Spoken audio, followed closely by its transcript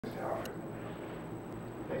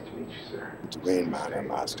Nice to meet you, sir. Dwayne Manor,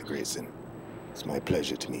 Master Grayson. It's my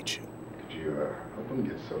pleasure to meet you. Could you help him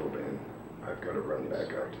get settled in? I've got to run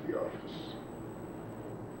back out to the office.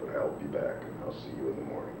 But I'll be back, and I'll see you in the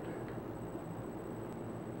morning, Dick.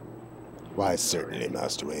 Why, certainly,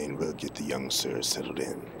 Master Wayne. We'll get the young sir settled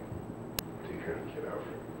in. Take care of the kid,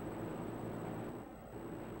 Alfred.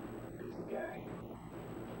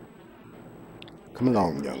 Come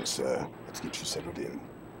along, young sir. Let's get you settled in.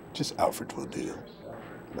 Just Alfred will do.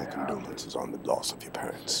 My condolences on the loss of your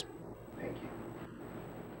parents. Thank you.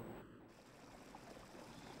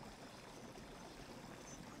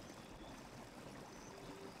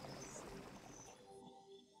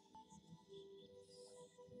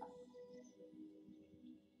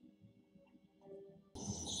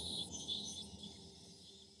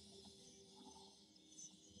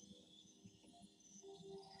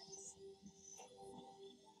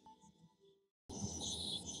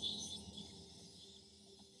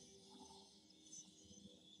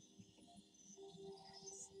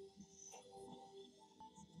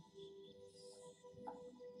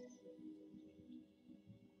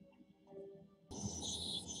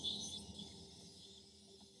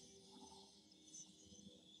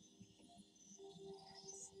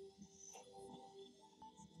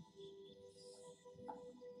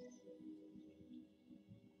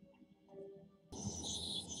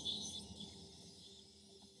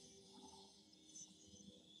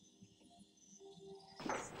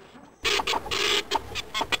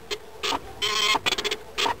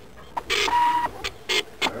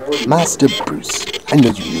 Master Bruce, I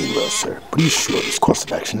know you mean well, sir, but are you sure this course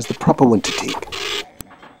of action is the proper one to take?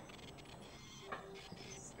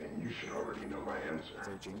 And you should already know my answer.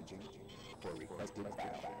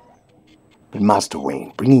 But Master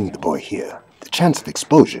Wayne, bringing the boy here, the chance of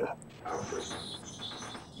exposure. Alfred,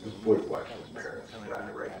 this boy watched his parents die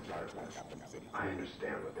right in front of him. I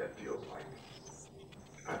understand what that feels like.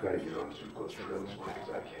 I've got to get on Zuko's trail as quick as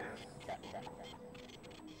I can.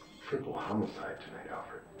 Triple homicide tonight,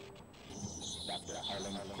 Alfred.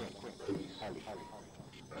 Please,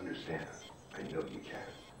 understand. I know you can.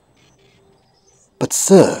 But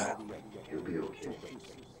sir... He'll be okay. We're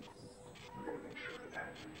going to make sure of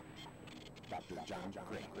that.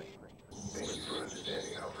 Thank you for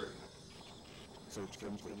understanding, Alfred.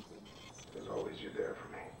 As always, you're there for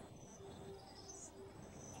me.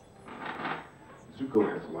 Zuko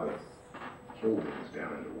has a lot of holdings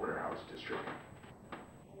down in the warehouse district.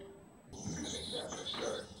 I'm going to make that my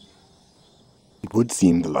start. It would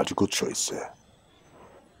seem the logical choice, sir.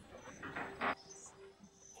 Can't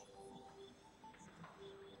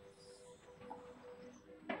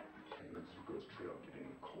let Zuko's trail get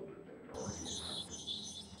any colder than it already is.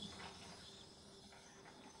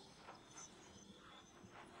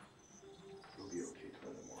 He'll be okay till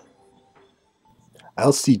in the morning.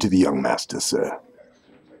 I'll see to the young master, sir. As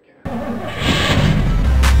soon as I can.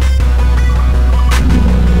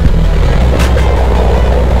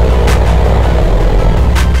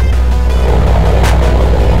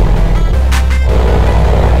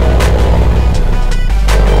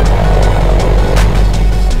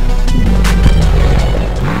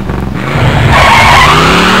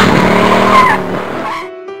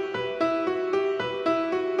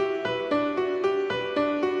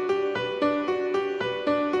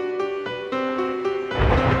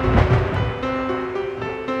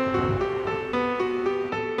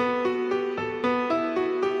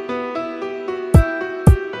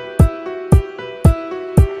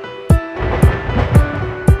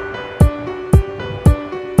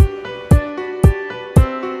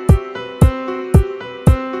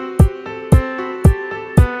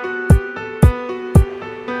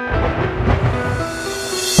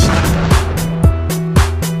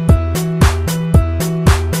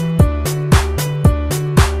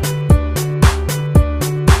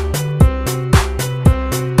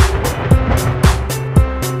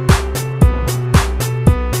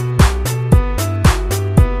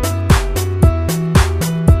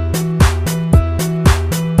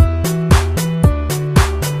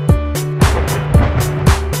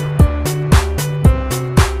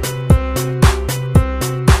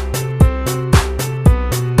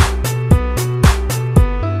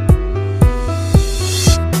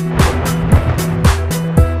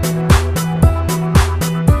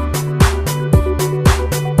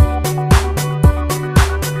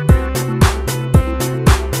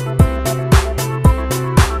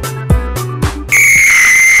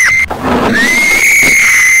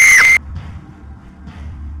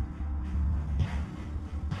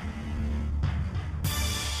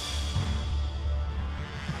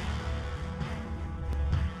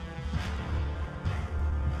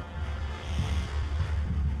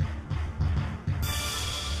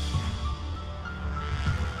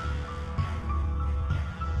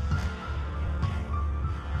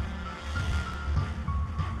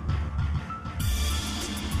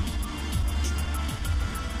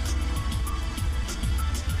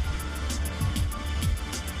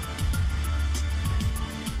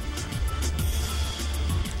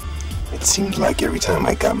 seemed like every time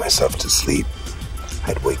I got myself to sleep,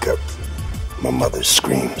 I'd wake up my mother's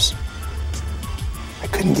screams. I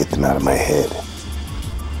couldn't get them out of my head.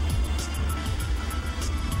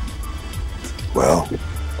 Well,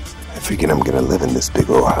 I figured I'm gonna live in this big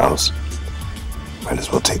old house. Might as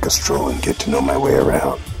well take a stroll and get to know my way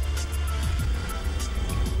around.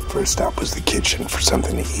 First stop was the kitchen for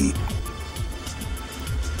something to eat.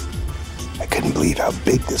 I couldn't believe how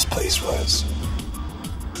big this place was.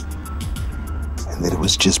 And that it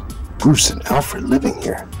was just Bruce and Alfred living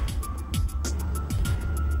here.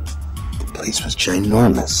 The place was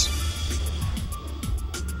ginormous.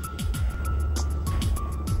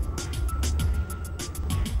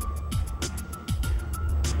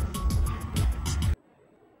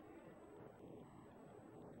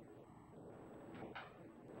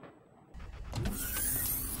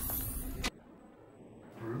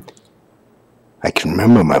 I can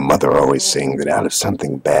remember my mother always saying that out of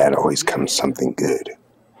something bad always comes something good.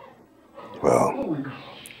 Well,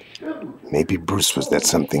 maybe Bruce was that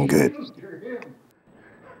something good.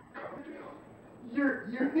 You're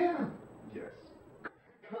him. Yes.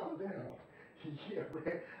 Calm down. Yeah,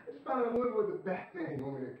 man. I just found out with the Batman. You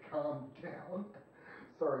want me to calm down?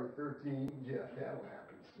 Sorry, 13. Yeah, that'll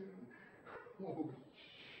happen soon. Holy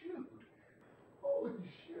shoot. Holy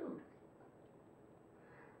shoot.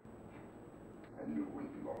 I knew it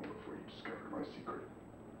wouldn't be long before you discovered my secret.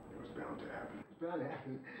 It was bound to happen. It's bound to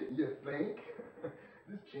happen? You think?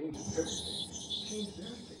 This changes everything. It changes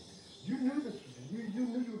everything. You knew this was you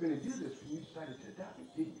knew you were going to do this when you decided to adopt me,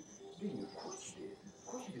 didn't you? Didn't you? Of course you did. Of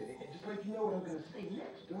course you did. And just like you know what I'm going to say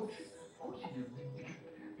next, don't you? Of course you do.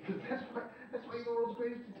 Because that's why you're the world's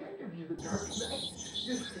greatest detective. You're the Dark Knight.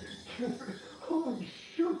 Holy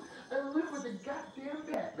shoot. I live with a goddamn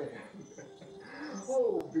Batman.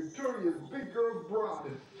 Oh, Victoria's big girl brought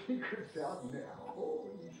his secrets out now. Holy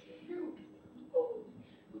shoot. Holy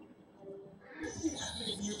shoot. Yeah,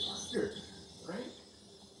 maybe you're Buster, right?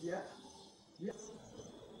 Yeah? Yeah.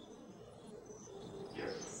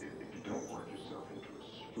 Yes, if you don't work yourself into a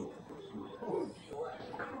storm. Holy shit.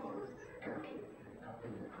 Come on. Okay. Calm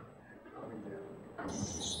down. Calm down. Come on.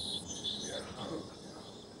 Yeah, calm down.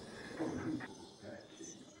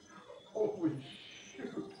 Holy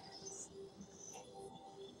shoot.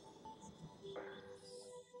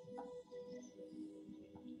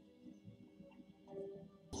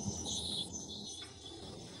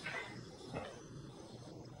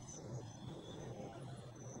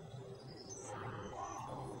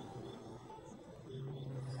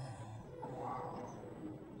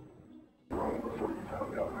 Long before you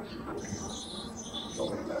found out my secret. It's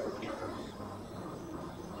only a matter of time.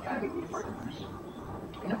 You gotta make me frightened.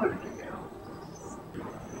 I know everything now.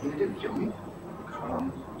 You didn't kill me. Calm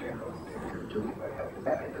down. You're doing by having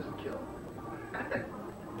Batman doesn't kill.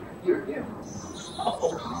 You're him.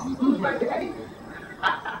 Oh, who's my daddy?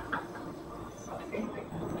 Anything.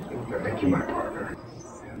 I make you my partner.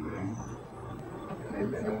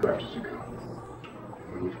 And then practice ago.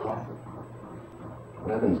 When you've caught them.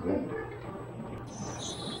 What happens then, Dick?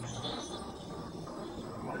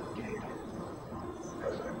 I'm dead.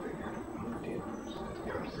 As I figured. I'm dead, Bruce.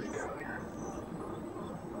 Come sit down here.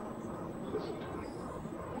 Listen to me.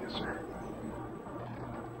 Yes, sir.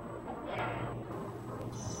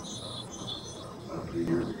 About 3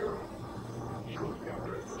 years ago, he closed me out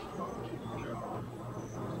for his first volunteer job.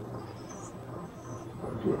 I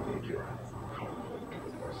went through a major conflict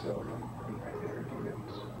with myself and my inner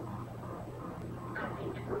demons.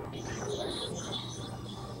 Conflict worked to take a life from us.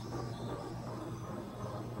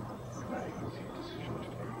 Not an easy decision to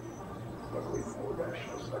make. Luckily, the more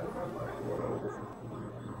rational side of my mind won over.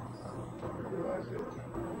 I realized that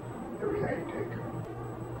every night you take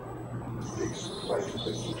takes life as a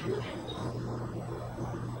situation.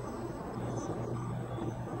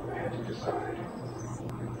 I had to decide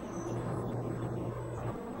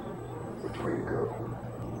which way to go.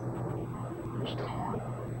 Which to harm.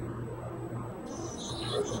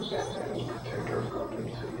 President Batman will protect our Gotham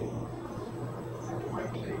City. Do I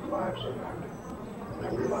take lives or not? And I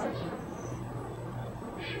realized,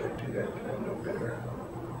 should I do that when I know better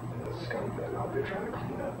than the scum that I'll be trying to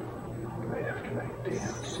clean up night after night, day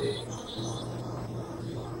after day?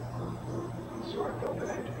 So I felt that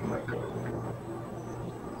I had to be my code.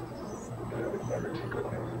 That I would never take a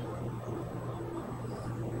life.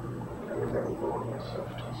 I would never lower myself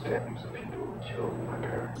to the standings of people who killed my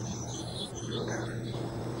parents, your parents,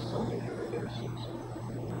 so many other innocents.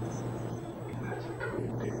 That's the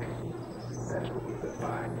code, Dick. That's what we live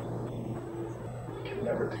by. We can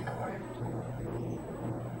never take a life.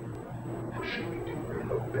 What should we do to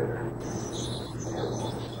know better?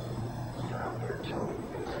 Animals are out there killing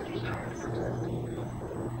innocent just trying to protect. We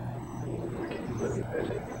can live in that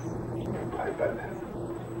thing. Pipe that then.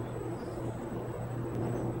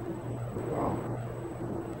 Well,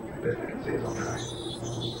 the best I can say is I'll try.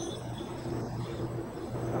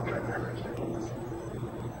 I'll try my best.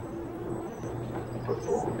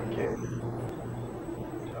 Before we begin,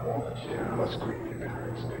 I won't let you down. I must grieve your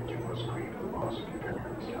parents, that you must grieve the loss of your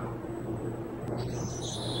parents now.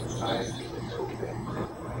 I think so today.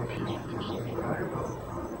 If you do something, I will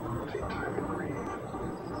take time to grieve.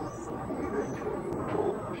 Only then can we move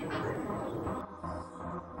forward with your training.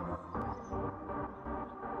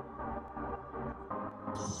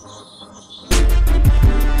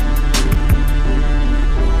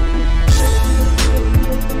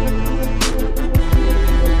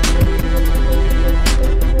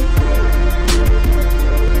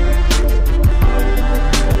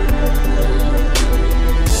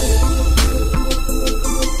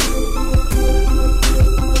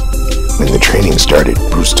 When the training started,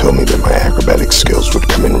 Bruce told me that my acrobatic skills would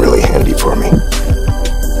come in really handy for me.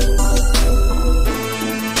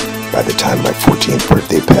 By the time my 14th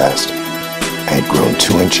birthday passed, I had grown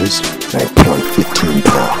 2 inches and I put on 15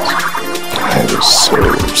 pounds. I was so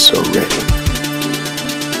ready.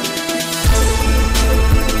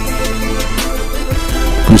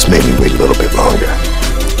 Bruce made me wait a little bit longer.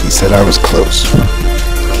 He said I was close.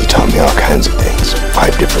 He taught me all kinds of things,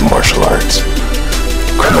 5 different martial arts.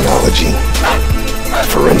 Criminology,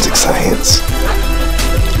 forensic science.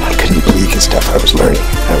 I couldn't believe the stuff I was learning.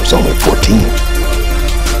 I was only 14.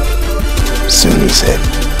 Soon, he said.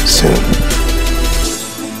 Soon.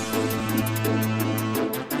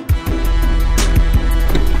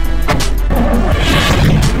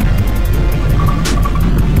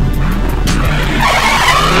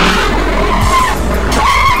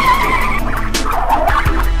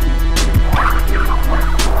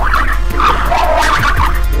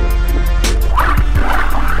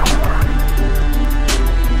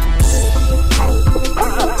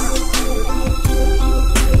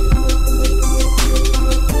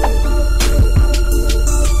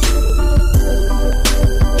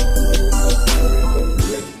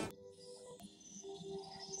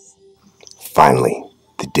 Finally,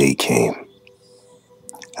 the day came.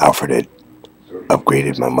 Alfred had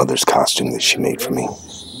upgraded my mother's costume that she made for me,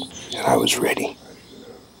 and I was ready.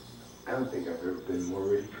 I don't think I've ever been more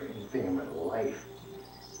ready for anything in my life.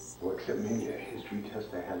 Well, except maybe a history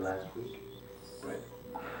test I had last week. But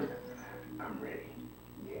I'm ready.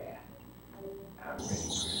 Yeah. I'm ready,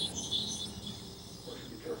 Chris. What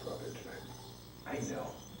should be careful out there tonight? I know.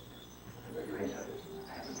 I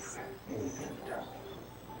haven't forgotten anything you taught me.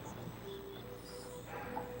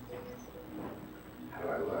 How do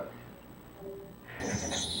I look?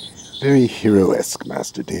 Very hero-esque,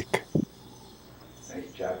 Master Dick.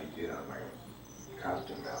 Nice job you did on my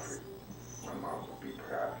costume, Alfred. My mom will be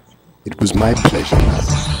proud. It was my pleasure,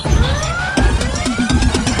 Master.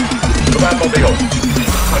 The Batmobile.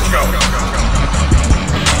 Let's go.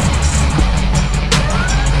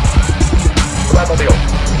 The Batmobile.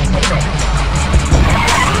 Let's go.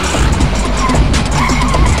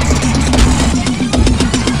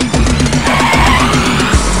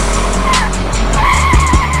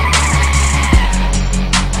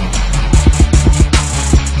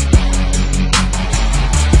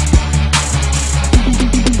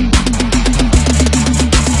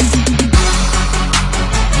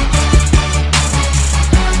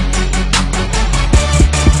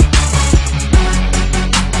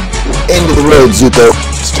 End of the road, Zuko.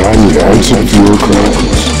 It's time to answer your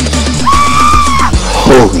crimes.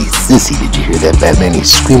 Holy sissy, did you hear that, Batman? He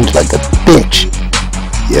screamed like a bitch.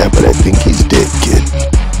 Yeah, but I think he's dead, kid.